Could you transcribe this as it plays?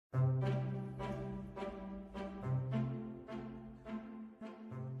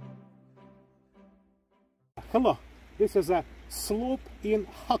Hello, this is a slope in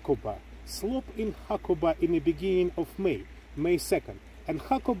Hakuba. Slope in Hakuba in the beginning of May, May 2nd. And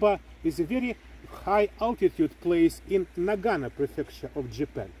Hakuba is a very high altitude place in Nagano prefecture of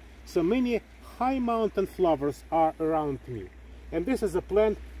Japan. So many high mountain flowers are around me. And this is a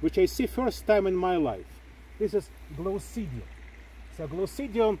plant which I see first time in my life. This is Glaucidium. So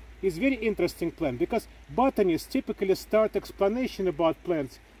Glaucidium is very interesting plant because botanists typically start explanation about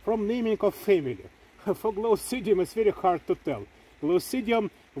plants from naming of family. For Glaucidium it's very hard to tell.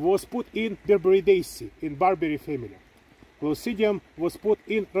 Glaucidium was put in Berberidaceae, in barberry family. Glaucidium was put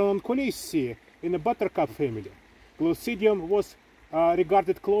in Ranunculaceae, in the buttercup family. Glaucidium was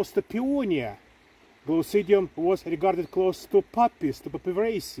regarded close to Peonia. Glaucidium was regarded close to poppies, to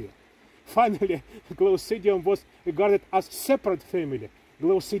Papaveraceae. Finally, Glaucidium was regarded as separate family,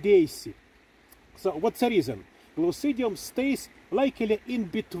 Glaucidiaceae. So what's the reason? Glaucidium stays likely in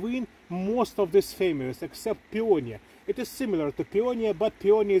between most of these families except Peonia. It is similar to Peonia, but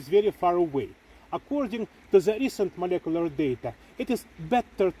Peonia is very far away. According to the recent molecular data, it is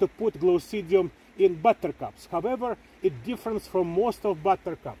better to put Glaucidium in buttercups. However, it differs from most of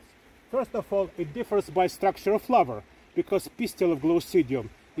buttercups. First of all, it differs by structure of flower, because pistil of Glaucidium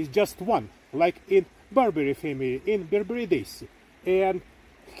is just one, like in barberry family, in Berberidaceae. And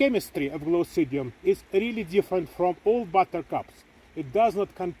chemistry of Glaucidium is really different from all buttercups. It does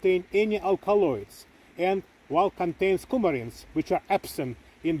not contain any alkaloids, and while contains coumarins, which are absent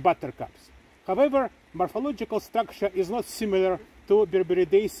in buttercups. However, morphological structure is not similar to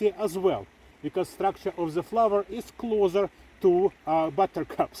Berberidaceae as well, because structure of the flower is closer to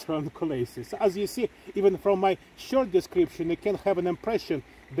buttercups, Ranunculaceae. So as you see, even from my short description, you can have an impression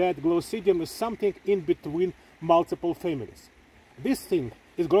that Glaucidium is something in between multiple families. This thing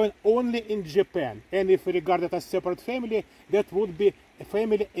is growing only in Japan, and if we regard it as separate family, that would be a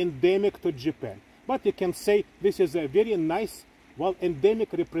family endemic to Japan. But you can say this is a very nice, well,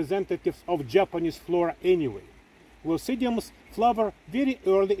 endemic representatives of Japanese flora anyway. Glaucidiums flower very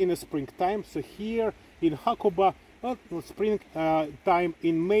early in the springtime, so here in Hakuba, spring time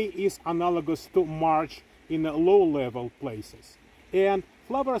in May is analogous to March in low-level places. And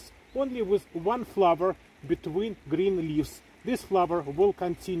flowers only with one flower between green leaves. This flower will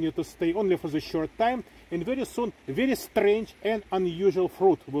continue to stay only for the short time, and very soon very strange and unusual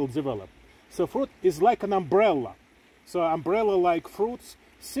fruit will develop. So fruit is like an umbrella. So umbrella-like fruits,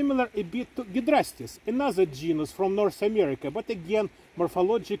 similar a bit to Gydrastis, another genus from North America, but again,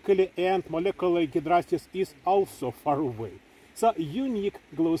 morphologically and molecularly Gydrastis is also far away. So unique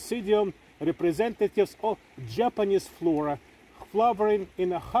Glaucidium representatives of Japanese flora flowering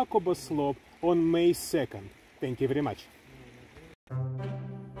in a Hakuba slope on May 2nd. Thank you very much.